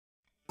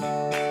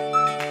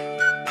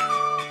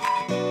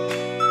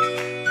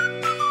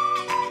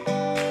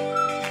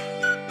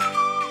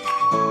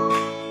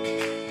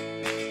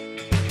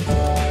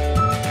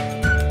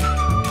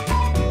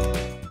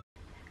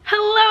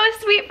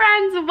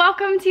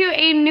to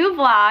a new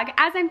vlog.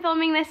 As I'm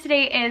filming this,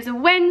 today is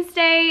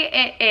Wednesday.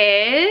 It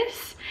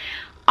is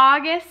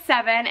August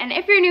 7th, and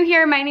if you're new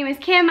here, my name is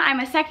Kim.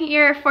 I'm a second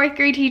year 4th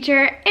grade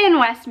teacher in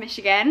West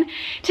Michigan.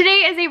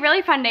 Today is a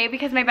really fun day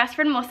because my best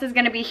friend Melissa is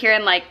going to be here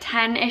in like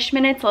 10-ish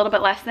minutes, a little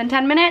bit less than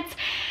 10 minutes.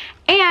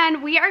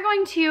 And we are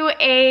going to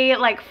a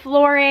like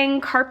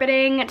flooring,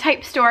 carpeting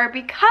type store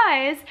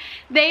because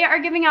they are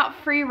giving out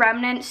free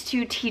remnants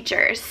to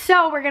teachers.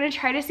 So we're gonna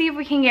try to see if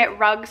we can get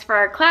rugs for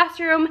our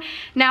classroom.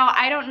 Now,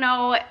 I don't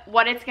know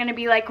what it's gonna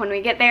be like when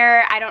we get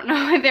there. I don't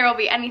know if there will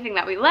be anything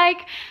that we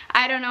like.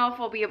 I don't know if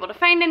we'll be able to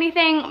find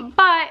anything,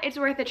 but it's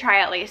worth a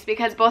try at least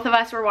because both of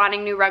us were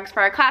wanting new rugs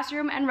for our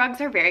classroom and rugs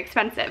are very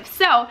expensive.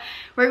 So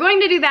we're going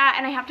to do that,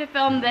 and I have to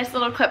film this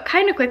little clip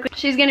kind of quickly.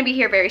 She's gonna be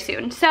here very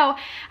soon. So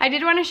I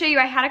did want to show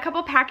you, I had a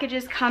couple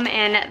packages come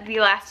in the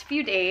last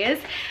few days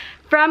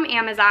from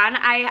Amazon.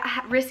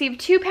 I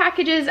received 2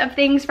 packages of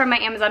things from my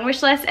Amazon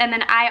wish list, and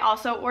then I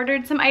also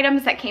ordered some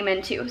items that came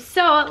in too.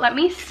 So let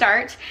me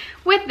start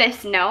with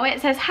this note.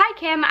 It says, "Hi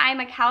Kim, I'm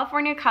a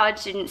California college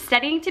student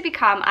studying to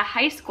become a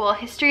high school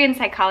history and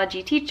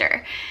psychology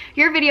teacher.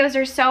 Your videos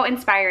are so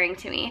inspiring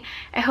to me.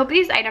 I hope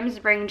these items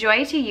bring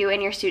joy to you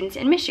and your students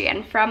in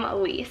Michigan, from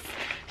Elise."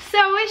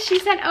 So she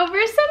sent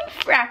over some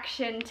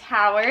fraction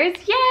towers.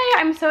 Yay,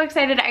 I'm so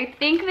excited. I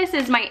think this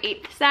is my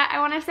 8th set, I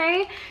wanna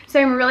say.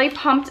 So I'm really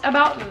pumped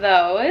about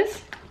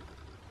those.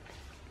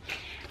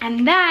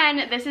 And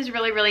then this is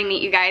really, really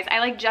neat, you guys. I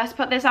like just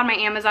put this on my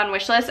Amazon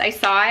wish list. I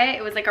saw it,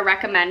 it was like a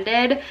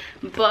recommended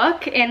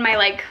book in my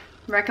like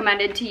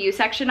recommended to you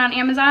section on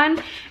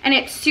Amazon, and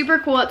it's super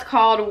cool. It's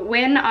called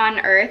When on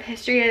Earth,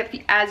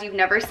 History as You've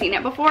Never Seen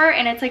It Before,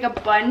 and it's like a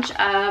bunch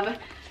of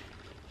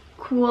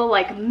cool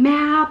like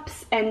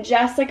maps and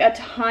just like a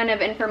ton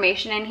of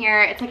information in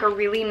here. It's like a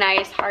really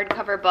nice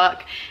hardcover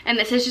book, and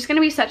this is just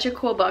gonna be such a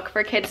cool book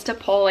for kids to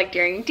pull like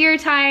during deer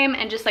time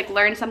and just like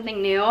learn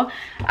something new.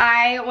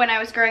 When I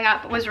was growing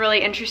up, was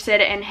really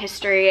interested in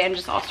history and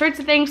just all sorts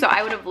of things, so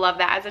I would have loved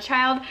that as a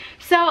child.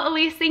 So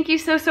Elise, thank you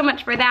so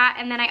much for that.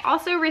 And then I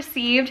also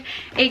received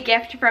a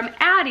gift from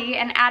Addie,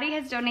 and Addie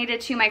has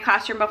donated to my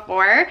classroom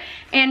before,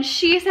 and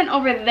she sent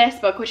over this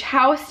book, which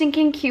how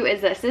stinking cute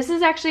is this? This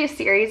is actually a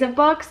series of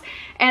books,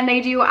 and they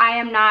do I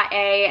Am Not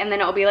A, and then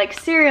it'll be like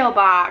cereal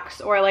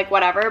box or like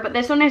whatever, but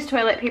this one is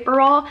toilet paper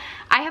roll.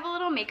 I have a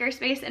little maker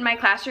space in my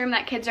classroom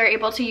that kids are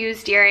able to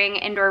use during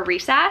indoor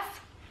recess,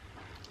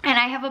 and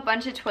I have a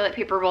bunch of toilet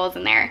paper rolls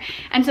in there.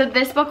 And so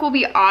this book will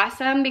be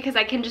awesome because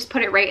I can just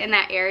put it right in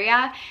that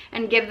area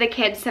and give the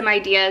kids some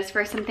ideas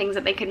for some things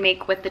that they could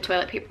make with the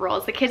toilet paper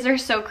rolls. The kids are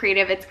so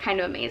creative, it's kind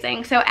of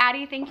amazing. So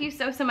Addie, thank you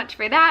so much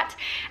for that.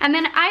 And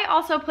then I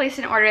also placed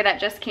an order that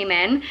just came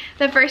in.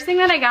 The first thing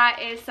that I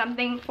got is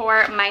something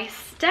for my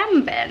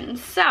STEM bin.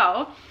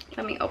 So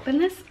let me open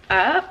this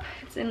up.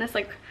 It's in this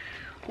like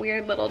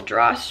weird little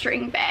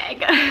drawstring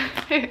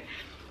bag.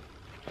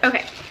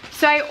 Okay,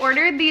 so I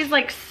ordered these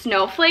like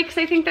snowflakes,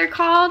 I think they're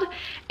called,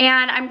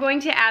 and I'm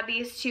going to add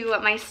these to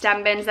my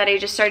STEM bins that I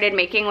just started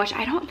making, which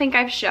I don't think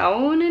I've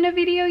shown in a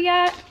video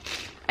yet.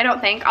 I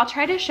don't think. I'll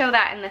try to show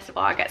that in this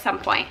vlog at some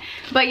point.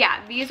 But yeah,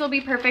 these will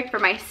be perfect for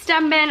my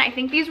STEM bin. I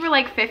think these were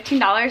like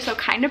 $15, so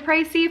kind of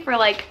pricey for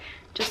like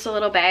just a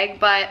little bag,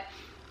 but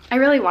I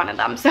really wanted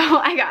them, so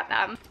I got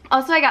them.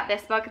 Also, I got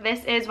this book.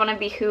 This is one of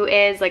the Who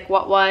Is, like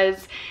What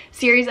Was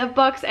series of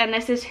books, and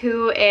this is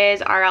Who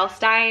Is R.L.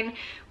 Stein,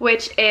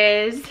 which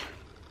is,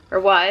 or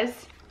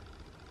was,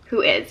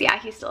 who is, yeah,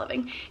 he's still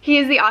living. He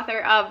is the author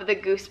of the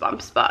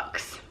Goosebumps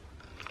books.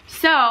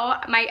 So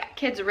my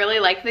kids really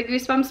like the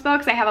Goosebumps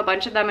books. I have a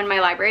bunch of them in my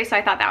library, so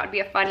I thought that would be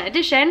a fun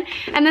addition.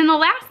 And then the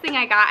last thing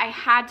I got, I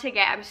had to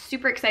get, I'm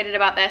super excited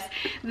about this.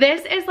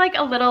 This is like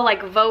a little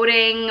like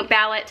voting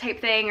ballot type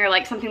thing, or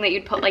like something that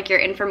you'd put like your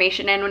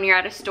information in when you're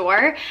at a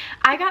store.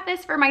 I got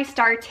this for my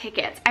star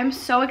tickets. I'm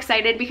so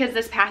excited because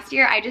this past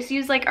year I just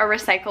used like a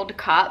recycled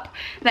cup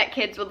that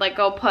kids would like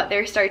go put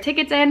their star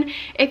tickets in.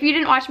 If you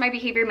didn't watch my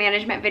behavior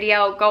management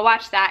video, go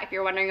watch that if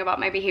you're wondering about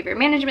my behavior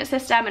management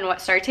system and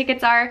what star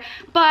tickets are.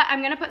 But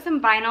I'm gonna put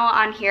some vinyl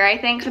on here, I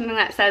think, something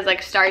that says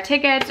like star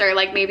tickets, or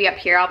like maybe up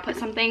here I'll put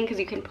something because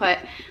you can put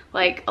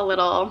like a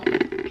little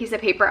piece of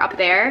paper up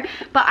there.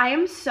 But I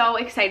am so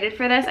excited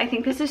for this. I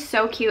think this is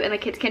so cute, and the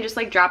kids can just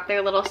like drop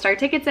their little star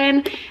tickets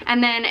in,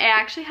 and then it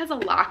actually has a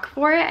lock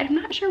for it. I'm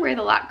not sure where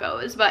the lock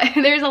goes, but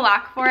there's a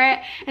lock for it,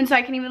 and so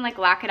I can even like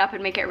lock it up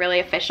and make it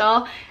really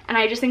official, and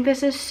I just think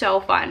this is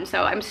so fun.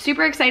 So I'm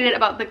super excited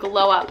about the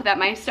glow up that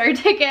my star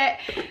ticket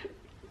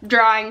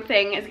drawing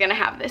thing is gonna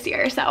have this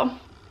year. So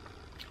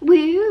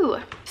woo!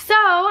 So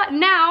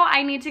now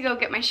I need to go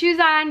get my shoes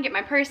on, get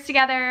my purse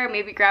together,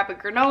 maybe grab a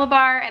granola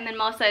bar, and then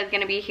Melissa is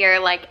gonna be here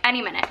like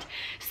any minute.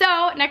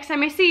 So next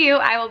time I see you,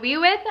 I will be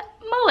with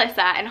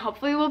Melissa, and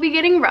hopefully we'll be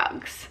getting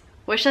rugs.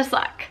 Wish us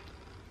luck.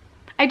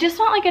 I just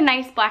want like a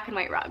nice black and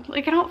white rug.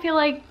 Like I don't feel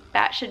like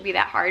that should be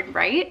that hard,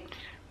 right?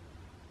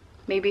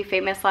 Maybe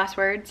famous last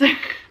words.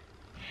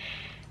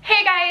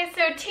 Hey guys,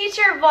 so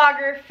teacher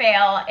vlogger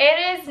fail.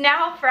 It is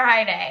now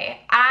Friday.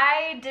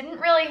 I didn't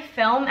really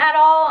film at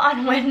all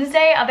on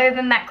Wednesday other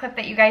than that clip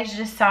that you guys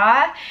just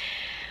saw.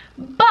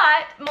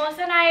 But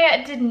Melissa and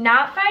I did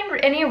not find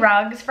any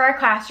rugs for our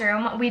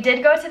classroom. We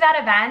did go to that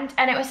event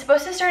and it was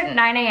supposed to start at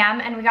 9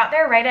 a.m. and we got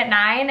there right at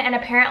 9, and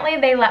apparently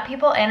they let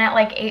people in at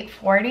like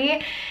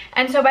 8:40.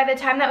 And so by the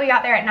time that we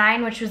got there at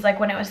 9, which was like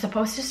when it was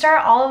supposed to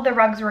start, all of the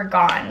rugs were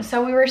gone.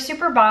 So we were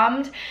super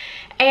bummed.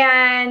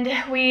 And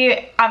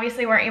we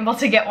obviously weren't able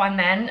to get one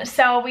then.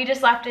 So we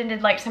just left and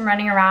did like some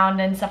running around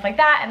and stuff like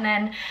that. And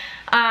then,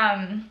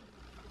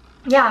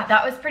 yeah,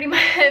 that was pretty much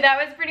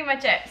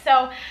it.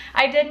 So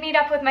I did meet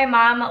up with my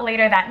mom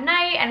later that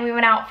night and we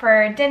went out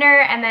for dinner,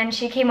 and then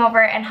she came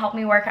over and helped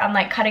me work on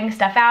like cutting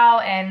stuff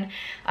out and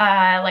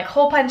like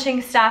hole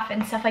punching stuff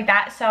and stuff like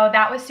that. So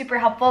that was super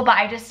helpful, but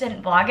I just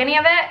didn't vlog any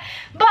of it.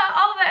 But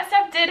all of that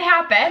stuff did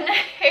happen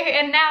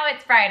and now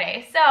it's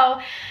Friday.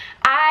 So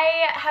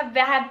I have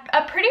had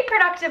a pretty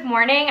productive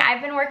morning.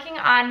 I've been working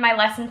on my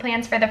lesson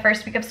plans for the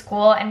first week of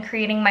school and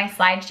creating my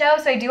slideshow.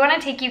 So I do want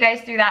to take you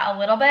guys through that a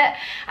little bit.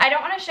 I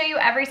don't want to show you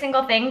every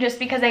single thing just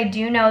because I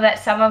do know that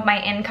some of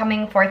my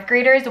incoming 4th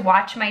graders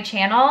watch my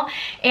channel,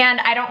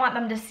 and I don't want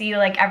them to see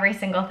like every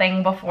single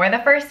thing before the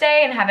first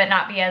day and have it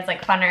not be as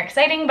like fun or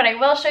exciting, but I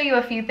will show you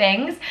a few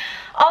things.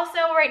 Also,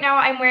 right now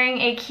I'm wearing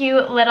a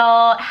cute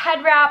little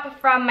head wrap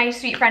from my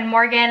sweet friend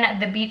Morgan,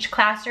 The Beach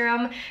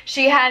Classroom.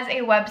 She has a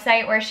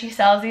website where she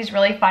sells these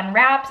really fun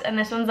wraps, and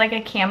this one's like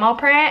a camo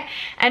print,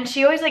 and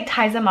she always like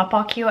ties them up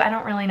all cute. I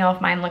don't really know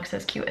if mine looks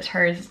as cute as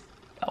hers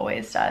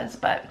always does,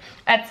 but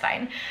that's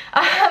fine.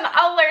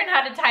 I'll learn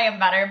how to tie them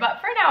better, but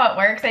for now it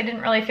works. I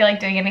didn't really feel like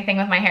doing anything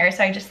with my hair,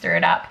 so I just threw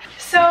it up.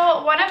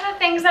 So one of the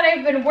things that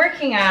I've been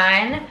working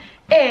on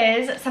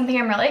is something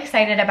I'm really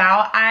excited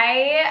about.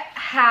 I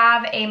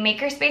have a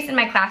makerspace in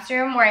my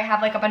classroom where I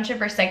have like a bunch of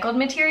recycled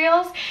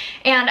materials,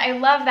 and I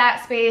love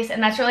that space,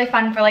 and that's really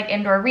fun for like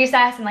indoor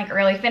recess and like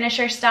early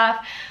finisher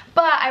stuff.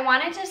 But I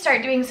wanted to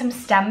start doing some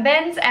STEM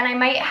bins, and I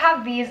might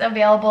have these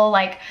available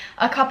like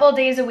a couple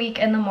days a week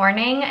in the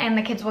morning, and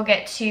the kids will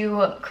get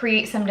to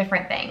create some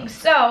different things.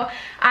 So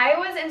I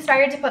was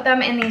inspired to put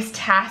them in these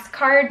task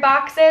card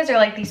boxes, or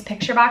like these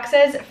picture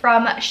boxes,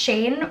 from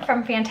Shane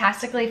from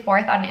Fantastically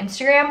Fourth on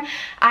Instagram.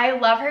 I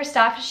love her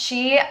stuff.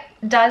 She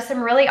does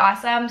some really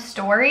awesome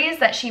stories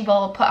that she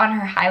will put on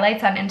her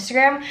highlights on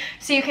Instagram,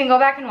 so you can go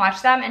back and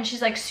watch them, and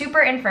she's like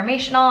super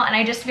informational, and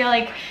I just feel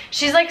like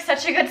she's like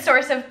such a good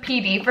source of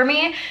PD for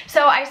me.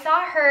 So I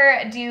saw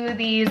her do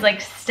these like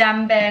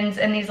STEM bins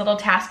and these little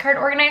task card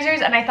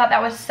organizers, and I thought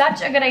that was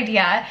such a good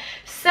idea.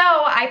 So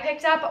I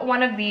picked up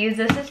one of these.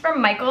 This is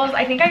from Michael's.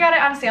 I think I got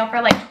it on sale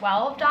for like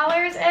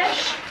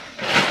 $12-ish.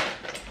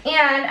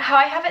 And how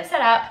I have it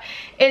set up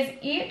is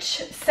each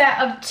set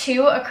of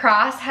 2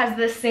 across has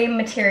the same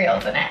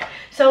materials in it.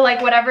 So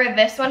like whatever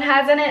this one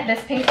has in it,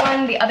 this pink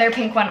one, the other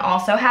pink one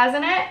also has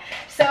in it.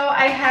 So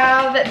I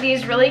have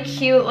these really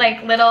cute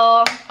like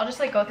little, I'll just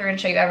like go through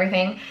and show you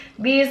everything.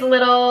 These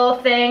little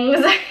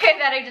things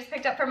that I just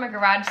picked up from a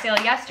garage sale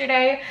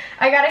yesterday.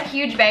 I got a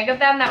huge bag of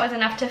them that was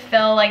enough to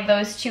fill like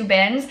those 2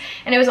 bins,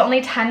 and it was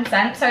only 10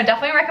 cents. So I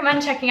definitely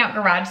recommend checking out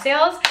garage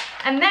sales.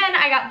 And then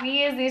I got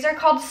these are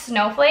called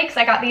snowflakes.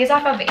 I got these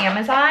off of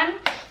Amazon,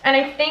 and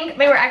I think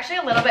they were actually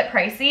a little bit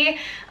pricey.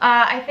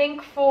 I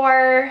think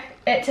for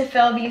it to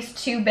fill these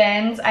 2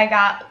 bins,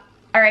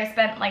 I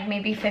spent like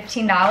maybe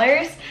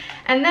 $15.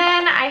 And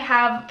then I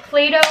have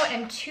Play-Doh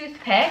and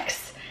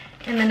toothpicks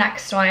in the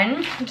next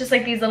one, just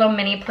like these little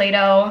mini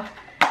Play-Doh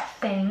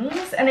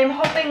things, and I'm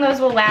hoping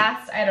those will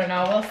last. I don't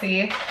know, we'll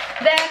see.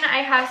 Then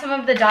I have some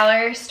of the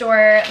dollar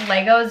store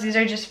Legos. These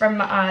are just from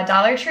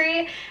Dollar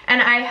Tree,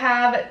 and I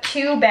have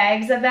 2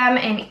 bags of them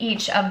in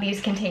each of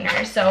these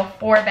containers, so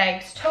 4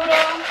 bags total.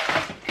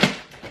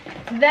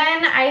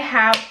 Then I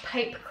have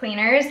pipe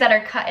cleaners that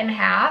are cut in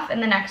half in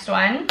the next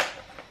one.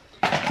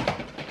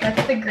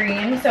 That's the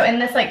green. So in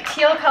this like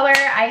teal color,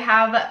 I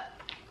have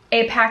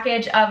a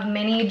package of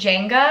mini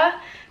Jenga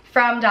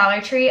from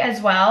Dollar Tree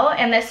as well,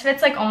 and this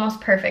fits like almost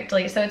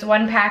perfectly. So it's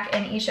 1 pack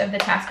in each of the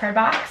task card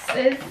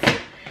boxes.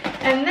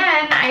 And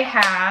then I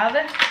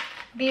have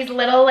these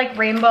little like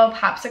rainbow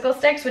popsicle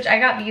sticks, which I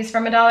got these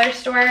from a dollar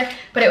store,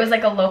 but it was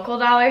like a local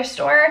dollar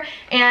store.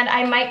 And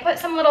I might put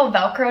some little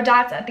Velcro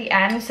dots at the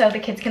end so the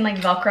kids can like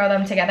Velcro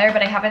them together,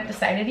 but I haven't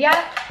decided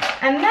yet.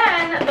 And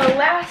then the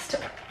last 2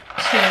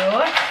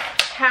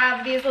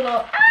 have these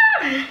little,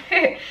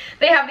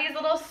 they have these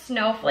little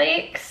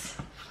snowflakes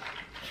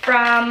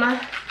from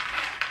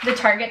the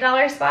Target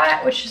dollar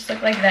spot, which just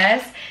look like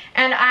this.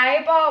 And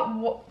I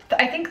bought,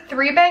 I think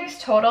 3 bags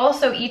total,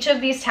 so each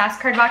of these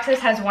task card boxes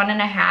has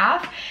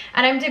 1.5,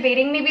 and I'm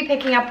debating maybe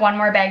picking up 1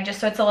 more bag just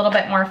so it's a little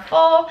bit more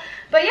full.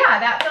 But yeah,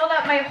 that filled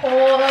up my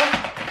whole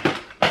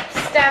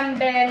STEM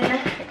bin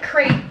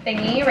crate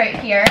thingy right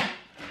here.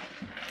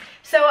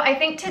 So I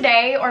think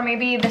today, or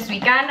maybe this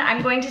weekend,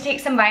 I'm going to take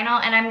some vinyl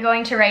and I'm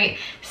going to write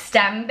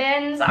stem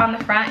bins on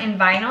the front in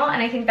vinyl,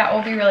 and I think that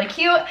will be really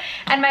cute.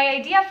 And my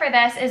idea for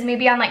this is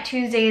maybe on like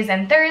Tuesdays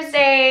and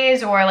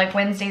Thursdays, or like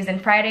Wednesdays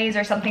and Fridays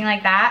or something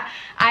like that,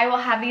 I will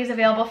have these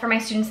available for my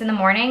students in the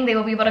morning. They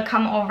will be able to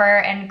come over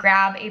and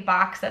grab a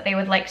box that they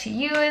would like to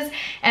use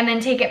and then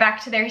take it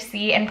back to their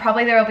seat, and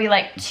probably there will be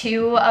like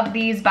 2 of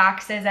these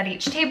boxes at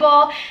each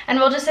table, and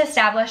we'll just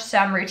establish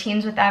some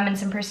routines with them and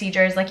some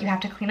procedures, like you have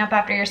to clean up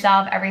after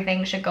yourself,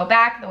 everything should go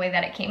back the way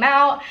that it came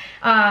out,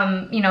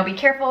 you know, be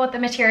careful with the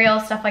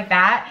materials, stuff like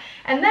that.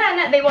 And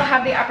then they will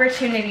have the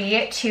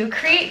opportunity to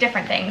create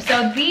different things.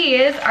 So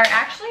these are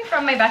actually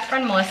from my best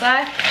friend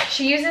Melissa.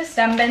 She uses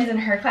stem bins in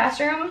her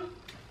classroom.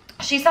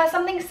 She saw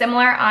something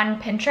similar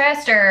on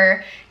Pinterest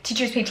or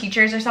Teachers Pay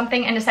Teachers or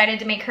something and decided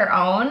to make her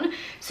own.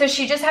 So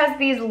she just has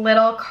these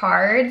little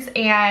cards,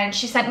 and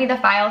she sent me the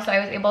file, so I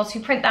was able to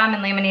print them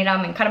and laminate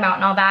them and cut them out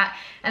and all that.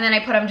 And then I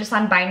put them just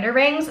on binder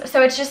rings.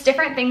 So it's just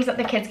different things that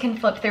the kids can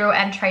flip through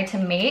and try to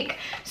make.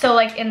 So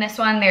like in this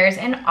one, there's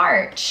an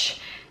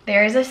arch,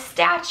 there's a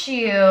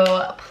statue,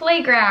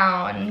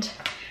 playground,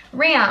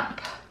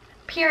 ramp,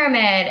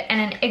 pyramid, and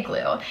an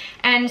igloo.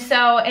 And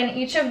so in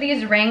each of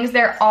these rings,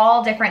 they're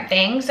all different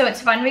things. So it's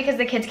fun because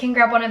the kids can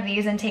grab one of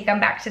these and take them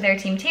back to their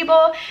team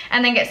table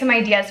and then get some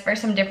ideas for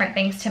some different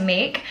things to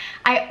make.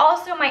 I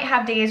also might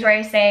have days where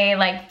I say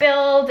like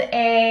build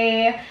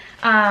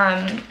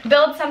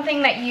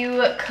something that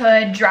you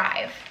could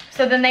drive.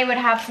 So then they would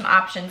have some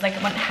options, like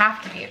it wouldn't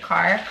have to be a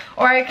car.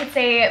 Or I could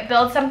say,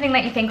 build something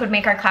that you think would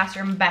make our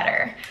classroom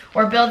better.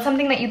 Or build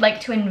something that you'd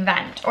like to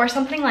invent, or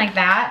something like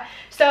that.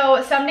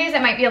 So some days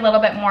it might be a little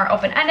bit more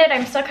open-ended.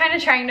 I'm still kind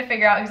of trying to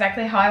figure out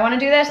exactly how I want to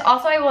do this.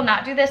 Also, I will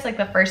not do this like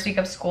the first week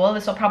of school.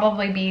 This will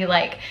probably be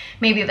like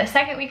maybe the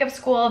second week of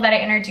school that I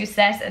introduce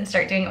this and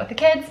start doing it with the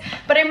kids.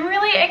 But I'm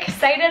really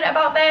excited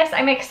about this.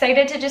 I'm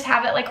excited to just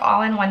have it like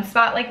all in one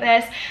spot like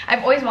this.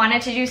 I've always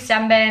wanted to do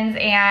stem bins,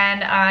 and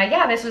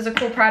yeah, this was a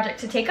cool project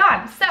to take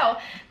on. So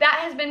that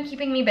has been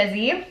keeping me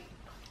busy.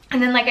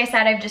 And then, like I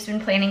said, I've just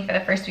been planning for the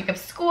first week of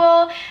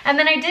school. And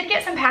then I did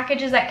get some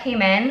packages that came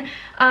in.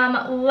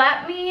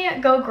 Let me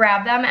go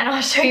grab them and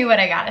I'll show you what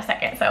I got in a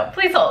second, so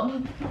please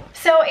hold.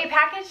 So a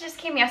package just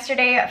came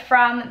yesterday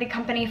from the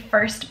company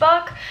First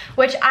Book,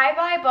 which I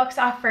buy books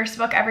off First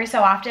Book every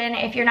so often.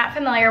 If you're not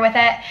familiar with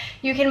it,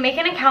 you can make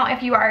an account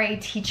if you are a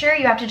teacher.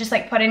 You have to just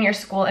like put in your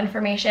school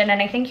information,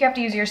 and I think you have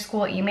to use your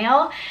school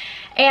email.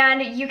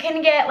 And you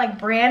can get like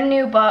brand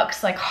new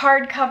books, like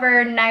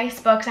hardcover,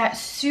 nice books at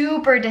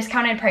super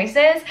discounted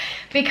prices,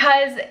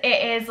 because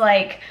it is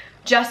like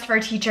just for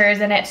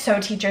teachers, and it's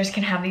so teachers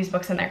can have these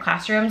books in their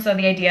classroom. So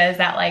the idea is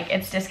that like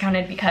it's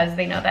discounted because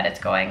they know that it's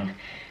going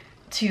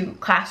to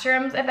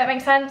classrooms, if that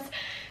makes sense.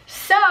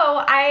 So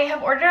I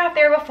have ordered off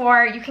there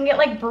before. You can get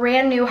like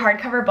brand new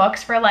hardcover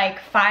books for like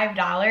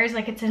 $5,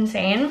 like it's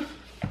insane.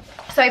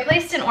 So I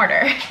placed an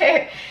order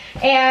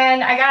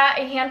and I got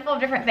a handful of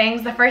different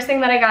things. The first thing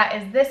that I got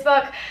is this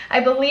book. I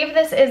believe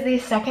this is the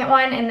second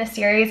one in the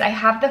series. I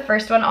have the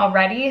first one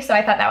already, so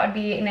I thought that would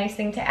be a nice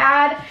thing to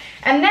add.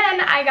 And then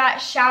I got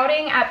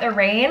Shouting at the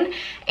Rain,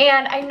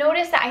 and I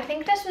noticed that I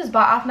think this was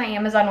bought off my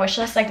Amazon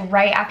wishlist like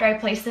right after I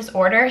placed this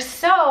order.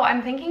 So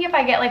I'm thinking if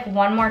I get like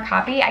one more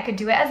copy, I could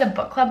do it as a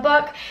book club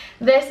book.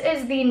 This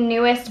is the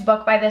newest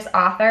book by this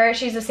author.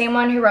 She's the same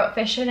one who wrote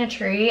Fish in a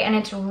Tree, and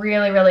it's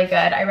really, really good.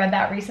 I read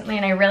that recently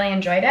and I really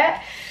enjoyed it.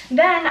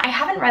 Then I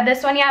haven't read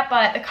this one yet,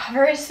 but the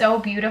cover is so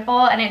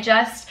beautiful, and it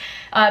just,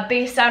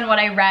 based on what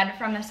I read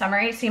from the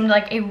summary, seemed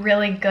like a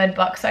really good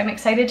book. So I'm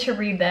excited to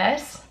read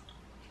this.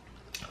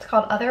 It's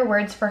called Other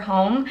Words for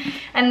Home,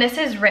 and this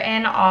is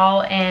written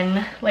all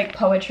in like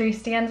poetry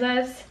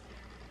stanzas,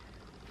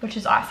 which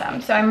is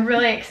awesome. So I'm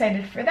really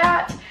excited for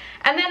that.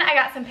 And then I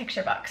got some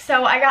picture books.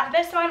 So I got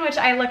this one, which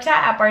I looked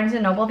at Barnes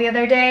 & Noble the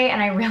other day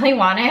and I really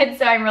wanted,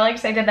 so I'm really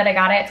excited that I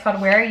got it. It's called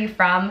Where Are You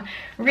From?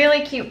 Really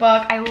cute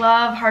book. I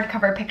love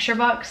hardcover picture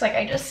books. Like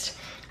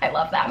I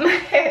love them.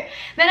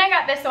 Then I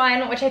got this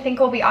one, which I think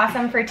will be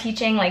awesome for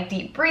teaching like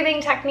deep breathing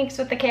techniques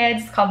with the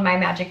kids. It's called My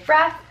Magic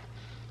Breath.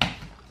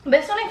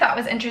 This one I thought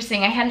was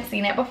interesting. I hadn't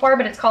seen it before,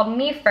 but it's called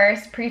Me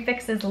First,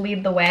 Prefixes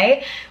Lead the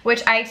Way,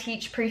 which I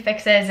teach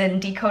prefixes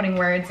and decoding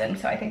words, and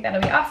so I think that'll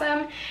be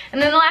awesome.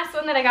 And then the last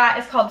one that I got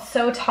is called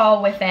So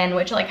Tall Within,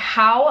 which like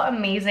how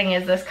amazing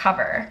is this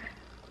cover?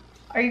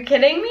 Are you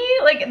kidding me?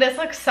 Like this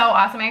looks so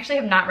awesome. I actually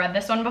have not read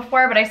this one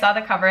before, but I saw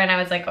the cover and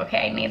I was like,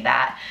 okay, I need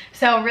that.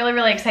 So really,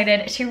 really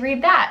excited to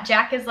read that.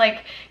 Jack is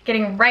like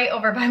getting right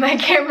over by my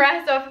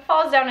camera, so if it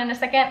falls down in a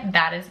second,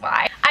 that is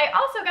why. I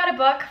also got a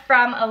book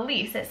from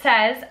Elise. It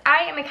says,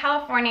 I am a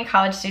California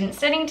college student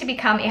studying to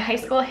become a high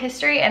school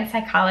history and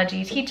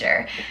psychology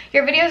teacher.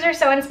 Your videos are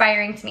so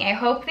inspiring to me. I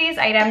hope these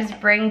items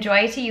bring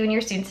joy to you and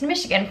your students in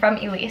Michigan, from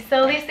Elise.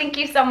 So Elise, thank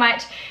you so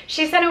much.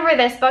 She sent over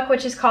this book,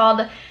 which is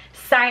called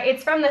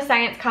it's from the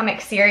Science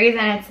Comic series,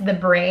 and it's The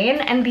Brain,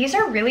 and these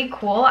are really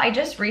cool. I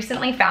just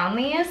recently found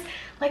these.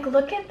 Like,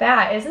 look at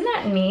that. Isn't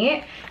that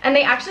neat? And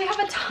they actually have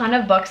a ton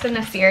of books in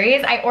the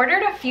series. I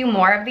ordered a few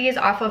more of these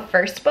off of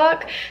First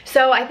Book,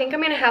 so I think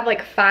I'm gonna have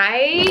like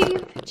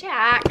 5.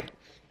 Jack.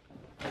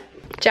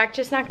 Jack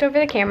just knocked over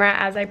the camera,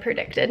 as I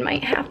predicted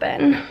might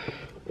happen.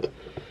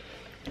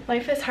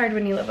 Life is hard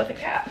when you live with a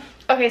cat.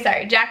 Okay,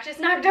 sorry, Jack just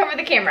knocked over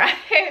the camera.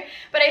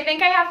 But I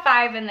think I have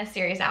 5 in this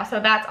series now, so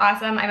that's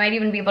awesome. I might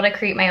even be able to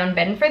create my own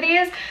bin for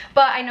these,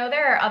 but I know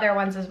there are other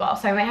ones as well,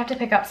 so I might have to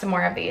pick up some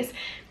more of these.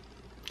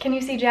 Can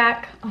you see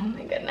Jack? Oh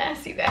my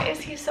goodness, you guys,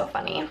 he's so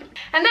funny. And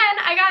then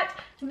I got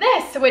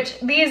this, which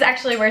these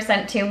actually were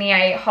sent to me.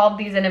 I hauled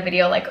these in a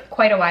video like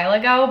quite a while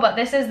ago, but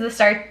this is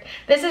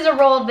a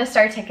roll of the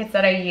star tickets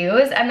that I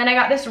use. And then I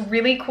got this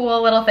really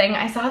cool little thing.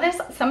 I saw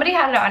this, somebody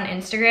had it on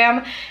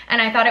Instagram,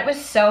 and I thought it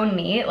was so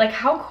neat. Like,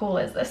 how cool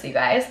is this, you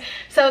guys?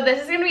 So this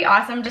is gonna be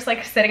awesome, just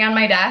like sitting on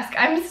my desk.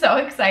 I'm so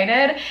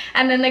excited.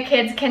 And then the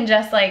kids can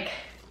just like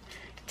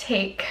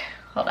take,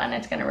 hold on,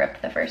 it's gonna rip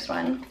the first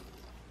one.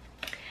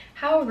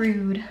 How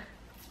rude.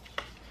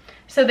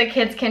 So the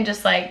kids can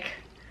just like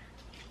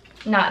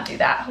not do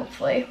that,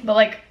 hopefully, but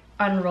like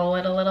unroll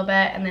it a little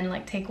bit and then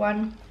like take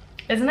one.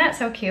 Isn't that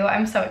so cute?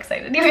 I'm so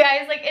excited, you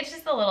guys. Like, it's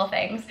just the little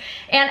things.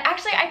 And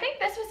actually, I think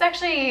this was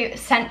actually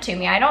sent to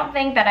me. I don't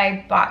think that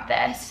I bought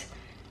this.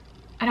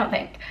 I don't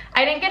think.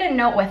 I didn't get a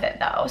note with it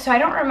though, so I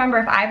don't remember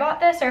if I bought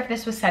this or if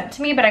this was sent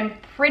to me, but I'm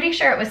pretty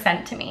sure it was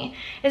sent to me.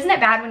 Isn't it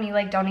bad when you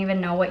like don't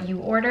even know what you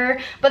order?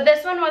 But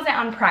this one wasn't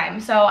on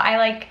Prime, so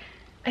I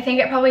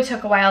think it probably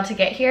took a while to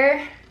get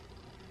here,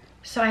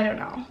 so I don't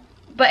know.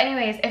 But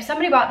anyways, if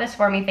somebody bought this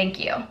for me, thank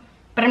you.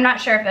 But I'm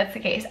not sure if that's the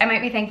case. I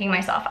might be thanking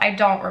myself. I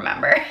don't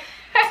remember.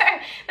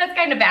 That's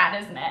kind of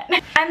bad, isn't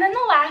it? And then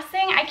the last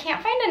thing, I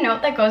can't find a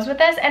note that goes with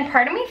this, and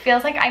part of me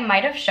feels like I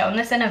might have shown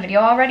this in a video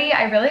already.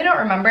 I really don't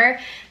remember.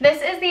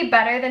 This is the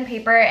Better Than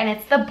Paper, and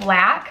it's the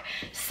black.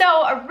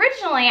 So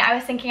originally I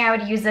was thinking I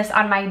would use this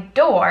on my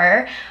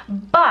door,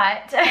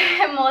 but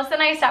Melissa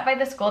and I stopped by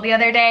the school the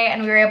other day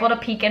and we were able to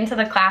peek into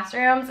the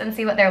classrooms and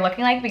see what they're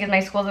looking like, because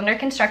my school's under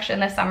construction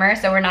this summer,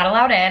 so we're not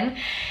allowed in.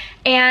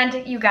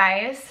 And you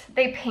guys,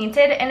 they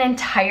painted an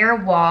entire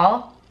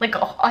wall, like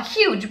a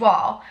huge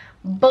wall,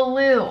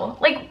 blue,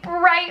 like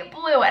bright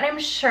blue. And I'm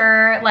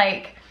sure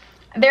like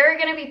there are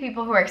gonna be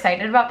people who are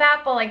excited about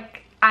that, but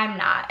like I'm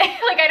not.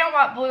 Like, I don't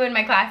want blue in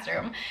my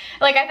classroom.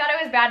 Like, I thought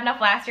it was bad enough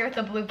last year with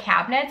the blue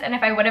cabinets, and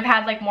if I would have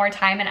had like more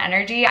time and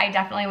energy, I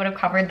definitely would have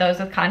covered those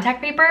with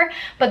contact paper.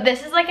 But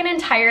this is like an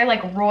entire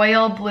like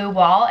royal blue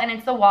wall, and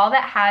it's the wall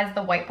that has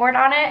the whiteboard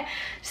on it.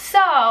 So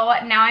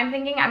now I'm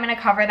thinking I'm gonna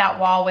cover that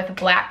wall with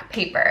black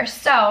paper.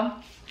 So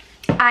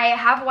I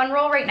have one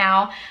roll right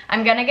now.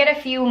 I'm gonna get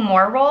a few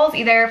more rolls,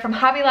 either from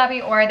Hobby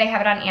Lobby or they have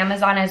it on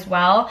Amazon as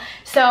well.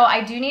 So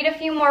I do need a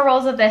few more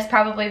rolls of this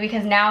probably,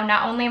 because now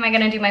not only am I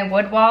gonna do my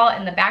wood wall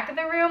in the back of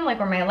the room, like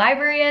where my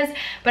library is,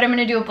 but I'm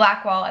gonna do a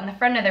black wall in the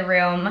front of the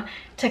room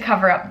to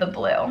cover up the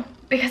blue.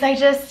 Because I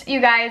just,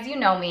 you guys, you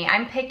know me,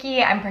 I'm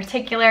picky, I'm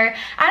particular.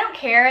 I don't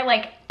care,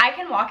 like, I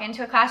can walk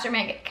into a classroom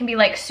and it can be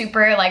like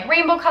super like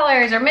rainbow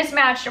colors or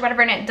mismatched or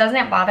whatever, and it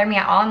doesn't bother me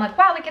at all. I'm like,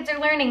 wow, the kids are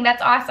learning,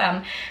 that's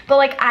awesome. But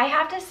like, I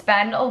have to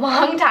spend a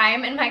long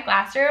time in my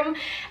classroom,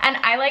 and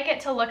I like it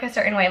to look a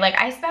certain way. Like,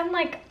 I spend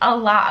like a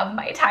lot of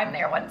my time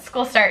there once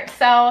school starts.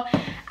 So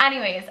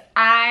anyways,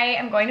 I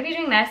am going to be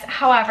doing this.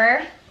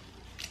 However,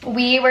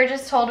 we were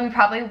just told we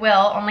probably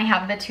will only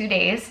have the 2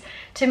 days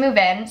to move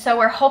in, so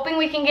we're hoping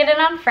we can get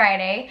in on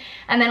Friday,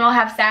 and then we'll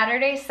have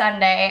Saturday,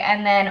 Sunday,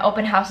 and then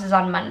open houses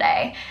on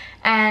Monday.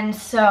 And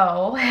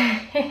so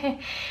it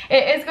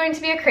is going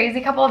to be a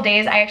crazy couple of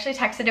days. I actually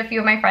texted a few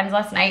of my friends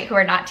last night who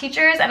are not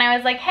teachers, and I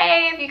was like,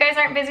 hey, if you guys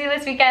aren't busy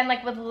this weekend,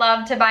 like, would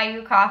love to buy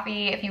you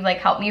coffee if you like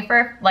help me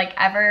for like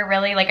ever,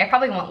 really. Like, I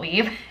probably won't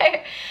leave.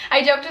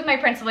 I joked with my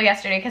principal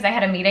yesterday because I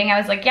had a meeting. I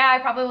was like, yeah, I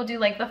probably will do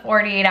like the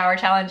 48-hour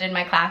challenge in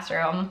my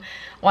classroom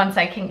once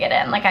I can get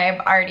in. Like, I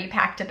have already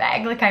packed a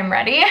bag, like I'm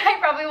ready. I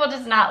probably will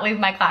just not leave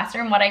my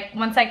classroom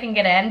once I can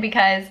get in,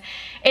 because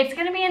it's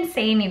gonna be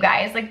insane, you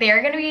guys. Like,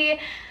 they're gonna be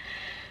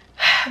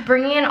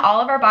bringing in all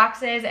of our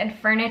boxes and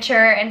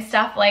furniture and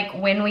stuff like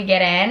when we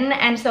get in,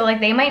 and so like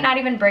they might not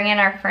even bring in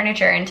our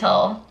furniture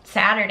until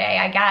Saturday,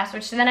 I guess,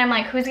 which then I'm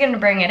like, who's gonna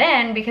bring it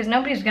in, because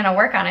nobody's gonna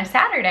work on a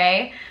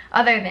Saturday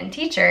other than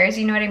teachers,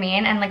 you know what I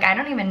mean? And like, I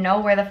don't even know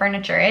where the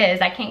furniture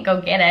is. I can't go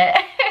get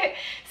it.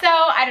 So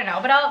I don't know,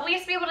 but I'll at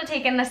least be able to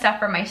take in the stuff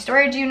from my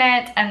storage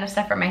unit and the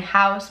stuff from my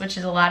house, which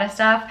is a lot of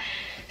stuff.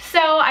 So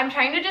I'm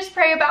trying to just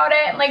pray about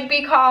it and like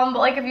be calm, but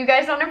like if you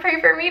guys want to pray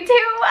for me too,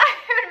 I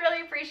would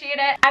really appreciate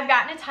it. I've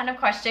gotten a ton of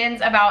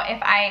questions about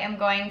if I am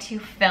going to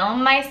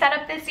film my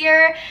setup this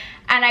year,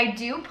 and I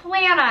do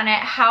plan on it.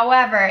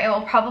 However, it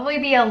will probably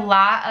be a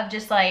lot of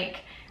just like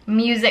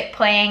music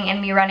playing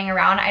and me running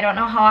around. I don't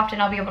know how often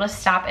I'll be able to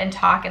stop and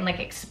talk and like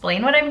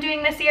explain what I'm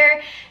doing this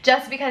year,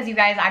 just because, you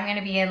guys, I'm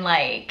gonna be in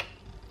like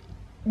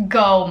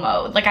go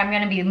mode. Like, I'm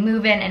gonna be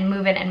moving and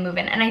moving and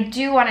moving, and I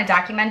do want to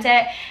document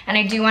it, and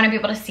I do want to be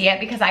able to see it,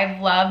 because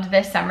I've loved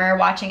this summer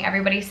watching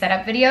everybody set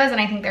up videos,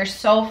 and I think they're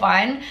so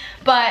fun.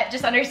 But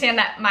just understand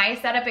that my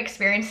setup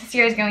experience this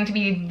year is going to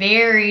be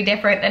very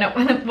different than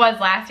it was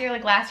last year.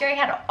 Like, last year I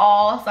had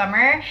all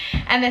summer,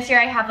 and this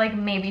year I have like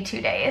maybe 2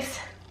 days.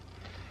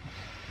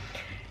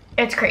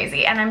 It's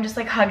crazy, and I'm just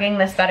like hugging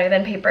this Better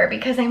Than Paper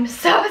because I'm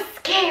so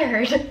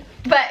scared.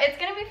 But it's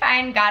gonna be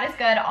fine. God is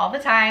good all the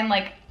time.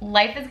 Like,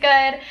 life is good.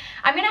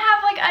 I'm gonna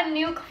have like a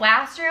new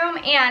classroom,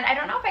 and I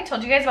don't know if I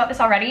told you guys about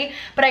this already,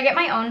 but I get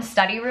my own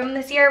study room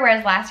this year,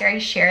 whereas last year I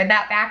shared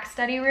that back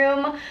study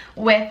room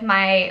with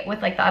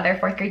like the other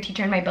 4th grade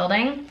teacher in my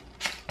building.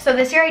 So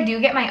this year I do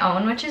get my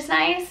own, which is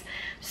nice.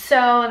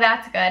 So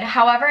that's good.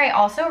 However, I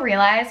also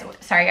realized,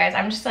 sorry guys,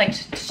 I'm just like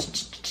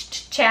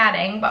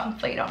chatting, but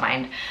hopefully you don't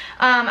mind.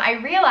 I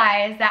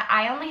realized that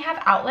I only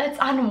have outlets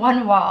on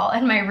one wall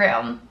in my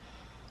room.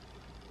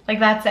 Like,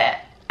 that's it.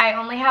 I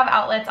only have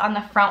outlets on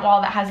the front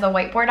wall that has the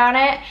whiteboard on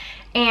it,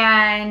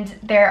 and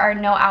there are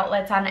no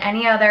outlets on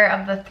any other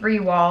of the 3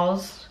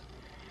 walls.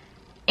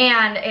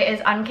 And it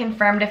is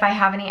unconfirmed if I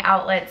have any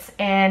outlets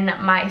in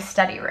my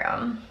study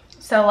room.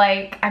 So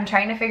like, I'm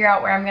trying to figure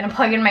out where I'm gonna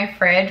plug in my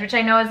fridge, which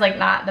I know is like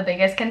not the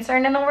biggest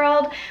concern in the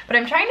world, but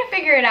I'm trying to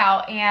figure it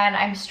out, and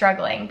I'm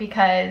struggling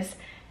because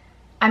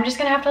I'm just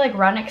gonna have to like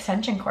run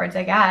extension cords,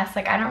 I guess.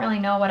 Like, I don't really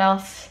know what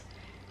else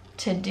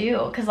to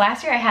do, because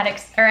last year I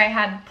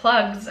had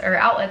plugs or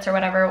outlets or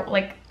whatever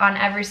like on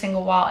every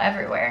single wall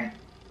everywhere.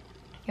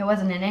 It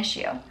wasn't an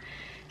issue.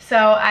 So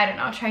I don't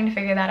know, trying to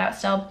figure that out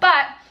still.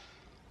 But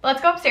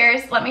let's go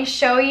upstairs. Let me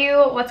show you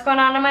what's going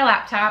on my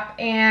laptop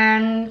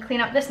and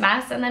clean up this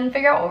mess, and then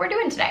figure out what we're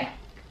doing today.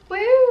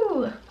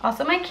 Woo!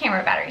 Also, my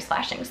camera battery's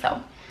flashing,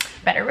 so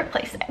better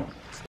replace it.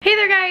 Hey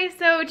there guys,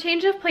 so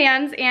change of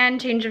plans and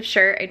change of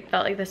shirt. I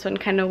felt like this one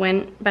kind of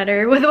went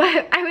better with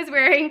what I was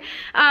wearing.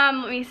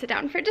 Let me sit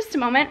down for just a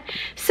moment.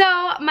 So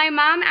my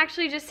mom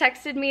actually just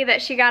texted me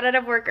that she got out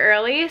of work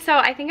early, so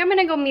I think I'm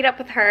gonna go meet up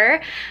with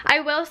her.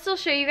 I will still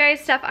show you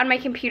guys stuff on my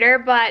computer,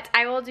 but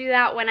I will do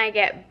that when I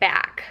get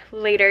back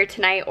later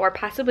tonight or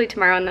possibly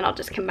tomorrow, and then I'll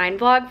just combine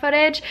vlog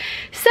footage.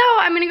 So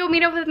I'm gonna go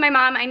meet up with my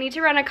mom. I need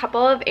to run a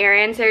couple of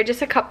errands. There are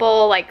just a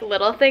couple like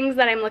little things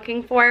that I'm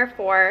looking for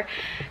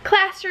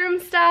classroom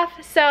stuff.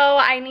 So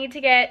I need to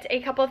get a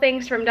couple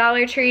things from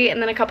Dollar Tree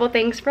and then a couple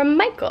things from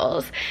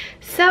Michael's.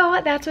 So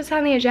that's what's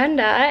on the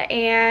agenda,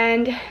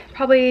 and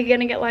probably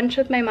gonna get lunch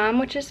with my mom,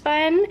 which is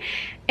fun.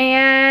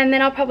 And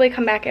then I'll probably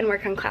come back and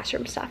work on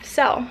classroom stuff.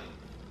 So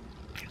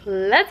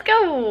let's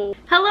go.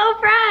 Hello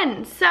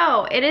friends.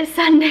 So it is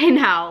Sunday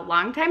now.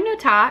 Long time no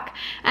talk,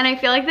 and I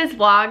feel like this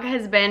vlog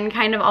has been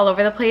kind of all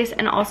over the place,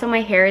 and also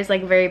my hair is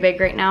like very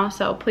big right now,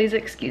 so please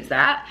excuse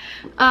that.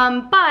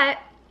 But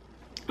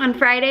on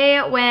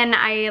Friday, when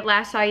I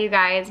last saw you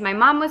guys, my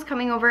mom was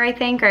coming over, I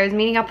think, or I was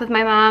meeting up with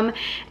my mom,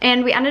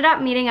 and we ended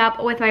up meeting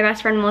up with my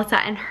best friend Melissa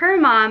and her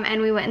mom,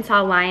 and we went and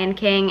saw Lion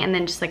King and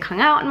then just like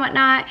hung out and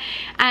whatnot.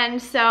 And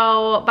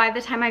so by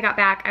the time I got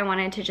back, I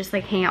wanted to just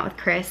like hang out with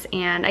Chris,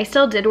 and I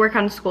still did work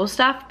on school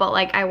stuff, but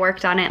like I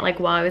worked on it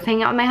like while I was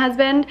hanging out with my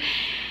husband.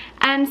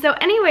 And so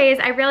anyways,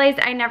 I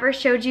realized I never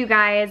showed you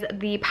guys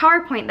the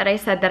PowerPoint that I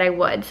said that I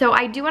would. So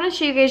I do want to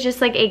show you guys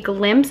just like a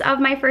glimpse of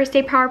my first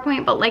day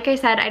PowerPoint, but like I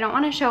said, I don't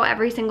want to show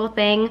every single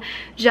thing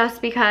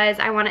just because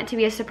I want it to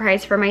be a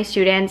surprise for my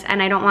students,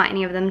 and I don't want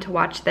any of them to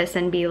watch this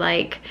and be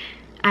like,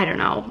 I don't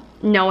know,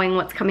 knowing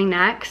what's coming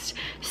next.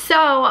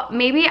 So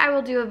maybe I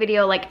will do a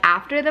video like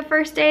after the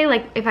first day,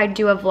 like if I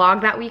do a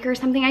vlog that week or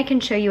something, I can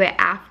show you it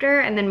after,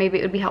 and then maybe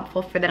it would be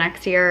helpful for the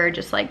next year or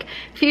just like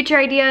future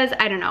ideas,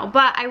 I don't know.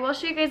 But I will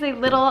show you guys a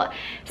little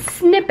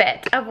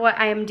snippet of what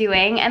I am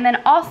doing, and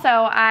then also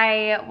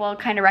I will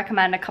kind of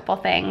recommend a couple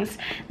things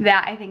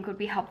that I think would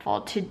be helpful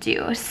to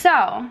do.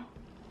 So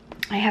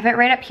I have it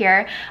right up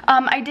here.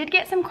 I did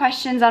get some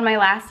questions on my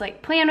last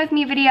like plan with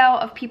me video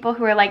of people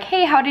who are like,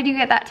 hey, how did you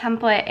get that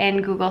template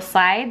in Google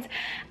Slides?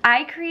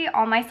 I create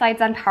all my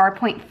slides on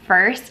PowerPoint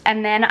first,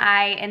 and then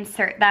I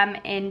insert them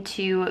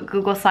into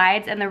Google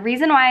Slides. And the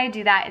reason why I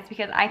do that is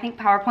because I think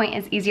PowerPoint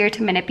is easier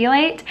to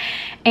manipulate,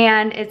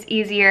 and it's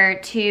easier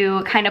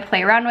to kind of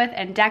play around with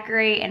and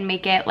decorate and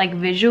make it like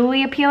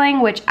visually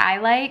appealing, which I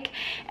like.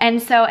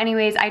 And so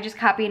anyways, I just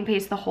copy and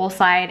paste the whole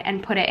slide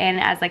and put it in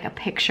as like a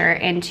picture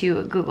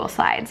into Google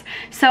Slides.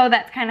 So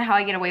that's kind of how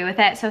I get away with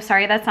it. So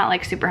sorry that's not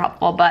like super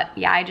helpful, but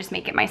yeah, I just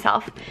make it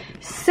myself.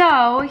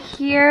 So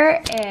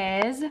here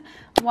is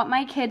what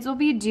my kids will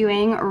be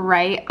doing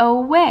right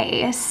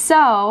away.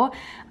 So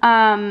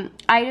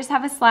I just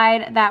have a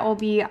slide that will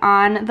be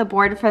on the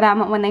board for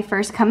them when they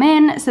first come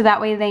in, so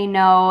that way they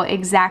know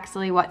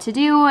exactly what to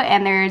do,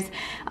 and there's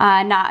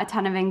not a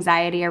ton of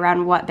anxiety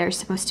around what they're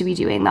supposed to be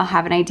doing. They'll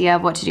have an idea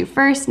of what to do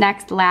first,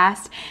 next,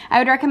 last. I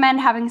would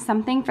recommend having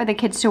something for the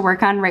kids to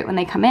work on right when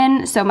they come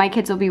in, so my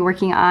kids will be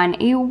working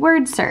on a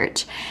word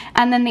search.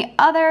 And then the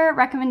other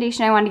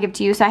recommendation I wanted to give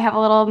to you, so I have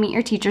a little meet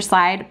your teacher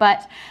slide,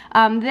 but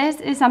this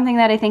is something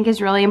that I think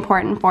is really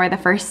important for the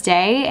first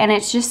day, and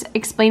it's just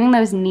explaining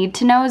those need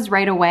to knows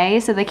right away,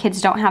 so the kids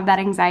don't have that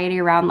anxiety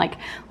around like,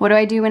 what do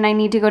I do when I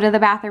need to go to the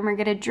bathroom or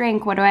get a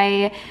drink? What do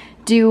I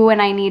do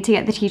when I need to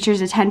get the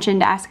teacher's attention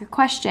to ask a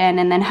question?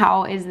 And then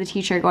how is the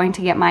teacher going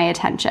to get my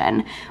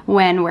attention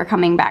when we're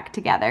coming back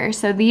together?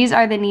 So these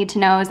are the need to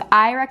knows.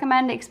 I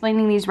recommend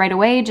explaining these right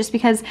away, just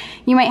because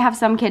you might have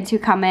some kids who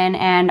come in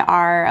and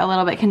are a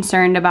little bit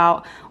concerned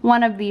about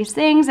one of these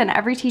things, and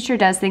every teacher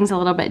does things a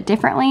little bit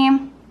differently.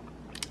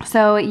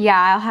 So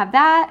yeah, I'll have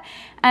that.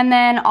 And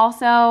then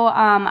also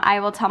I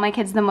will tell my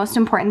kids the most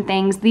important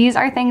things. These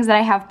are things that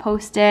I have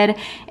posted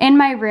in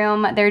my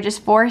room. They're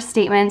just 4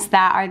 statements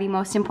that are the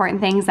most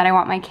important things that I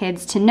want my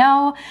kids to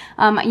know.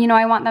 You know,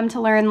 I want them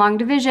to learn long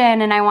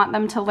division, and I want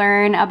them to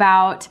learn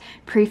about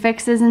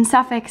prefixes and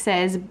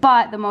suffixes,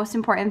 but the most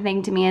important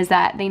thing to me is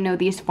that they know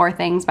these 4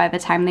 things by the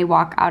time they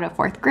walk out of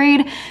 4th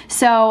grade.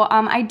 So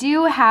I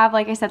do have,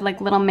 like I said, like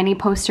little mini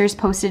posters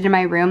posted in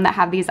my room that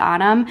have these on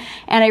them,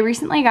 and I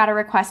recently got a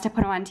request to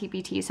put them on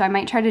TPT, so I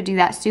might try to do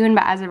that soon,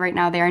 but as of right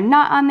now they are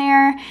not on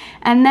there.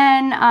 And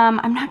then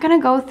I'm not gonna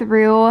go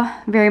through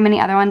very many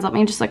other ones. Let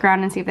me just look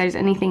around and see if there's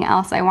anything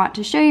else I want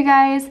to show you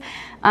guys.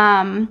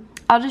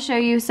 I'll just show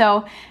you.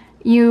 So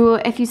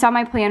if you saw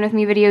my plan with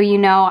me video, you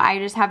know I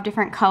just have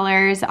different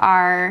colors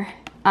are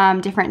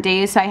different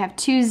days. So I have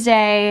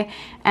Tuesday,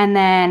 and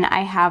then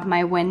I have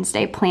my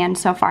Wednesday planned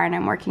so far, and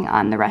I'm working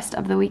on the rest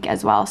of the week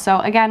as well. So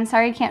again,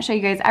 sorry I can't show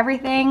you guys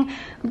everything,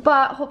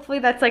 but hopefully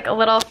that's like a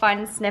little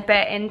fun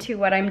snippet into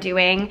what I'm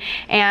doing,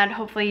 and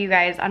hopefully you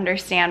guys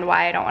understand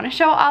why I don't want to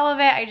show all of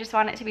it. I just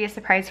want it to be a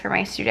surprise for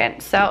my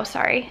students. So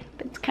sorry,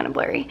 it's kind of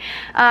blurry.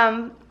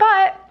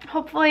 But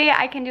hopefully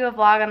I can do a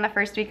vlog on the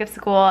first week of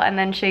school and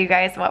then show you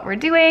guys what we're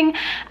doing.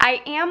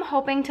 I am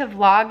hoping to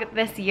vlog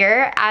this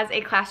year as a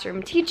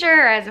classroom teacher,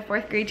 or as a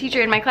 4th grade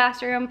teacher in my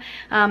classroom.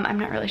 I'm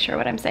not really sure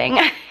what I'm saying.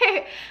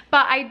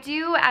 But I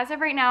do, as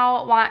of right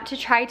now, want to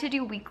try to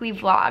do weekly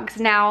vlogs.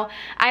 Now,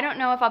 I don't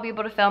know if I'll be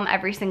able to film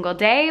every single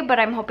day, but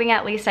I'm hoping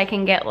at least I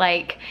can get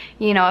like,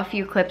 you know, a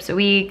few clips a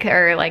week,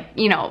 or like,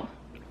 you know,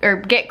 or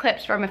get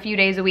clips from a few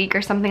days a week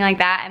or something like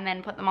that, and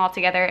then put them all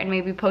together and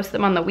maybe post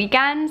them on the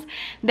weekends.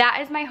 That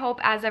is my hope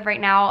as of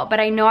right now, but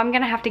I know I'm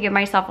gonna have to give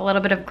myself a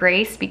little bit of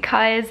grace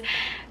because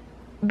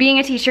being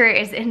a teacher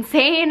is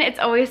insane. It's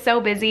always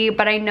so busy,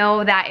 but I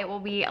know that it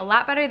will be a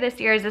lot better this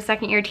year as a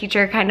 2nd year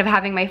teacher, kind of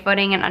having my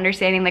footing and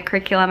understanding the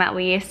curriculum at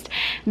least,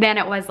 than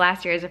it was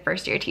last year as a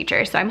 1st year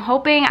teacher. So I'm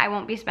hoping I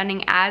won't be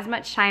spending as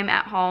much time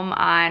at home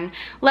on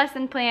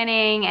lesson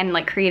planning and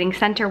like creating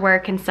center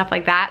work and stuff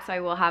like that. So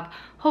I will have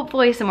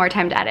hopefully some more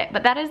time to edit,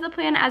 but that is the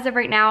plan as of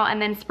right now.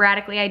 And then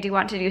sporadically I do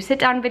want to do sit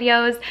down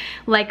videos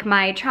like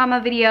my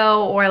trauma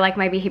video or like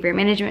my behavior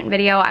management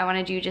video. I want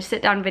to do just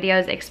sit down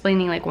videos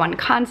explaining like one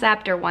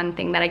concept or one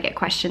thing that I get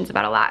questions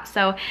about a lot.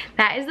 So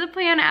that is the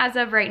plan as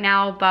of right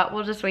now, but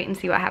we'll just wait and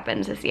see what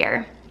happens this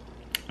year.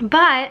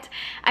 But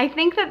I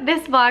think that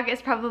this vlog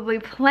is probably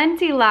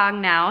plenty long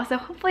now, so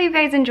hopefully you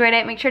guys enjoyed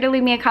it. Make sure to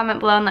leave me a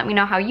comment below and let me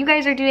know how you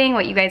guys are doing,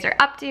 what you guys are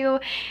up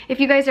to. If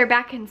you guys are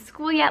back in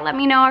school yet, let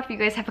me know. If you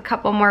guys have a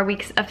couple more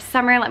weeks of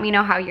summer, let me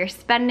know how you're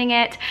spending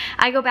it.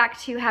 I go back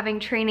to having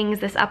trainings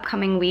this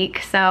upcoming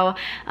week, so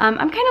I'm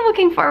kind of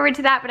looking forward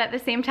to that, but at the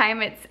same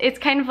time it's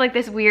kind of like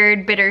this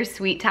weird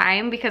bittersweet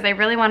time because I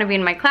really want to be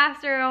in my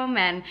classroom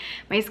and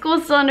my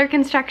school's still under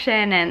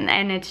construction,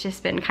 and it's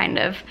just been kind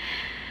of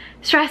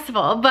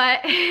stressful, but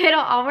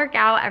it'll all work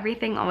out.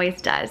 Everything always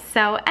does.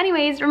 So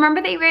anyways,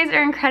 remember that you guys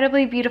are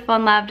incredibly beautiful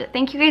and loved.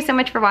 Thank you guys so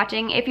much for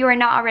watching. If you are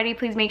not already,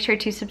 please make sure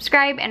to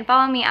subscribe and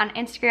follow me on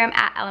Instagram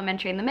at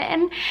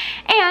 @elementaryinthemitten,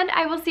 and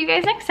I will see you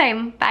guys next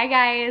time. Bye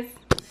guys.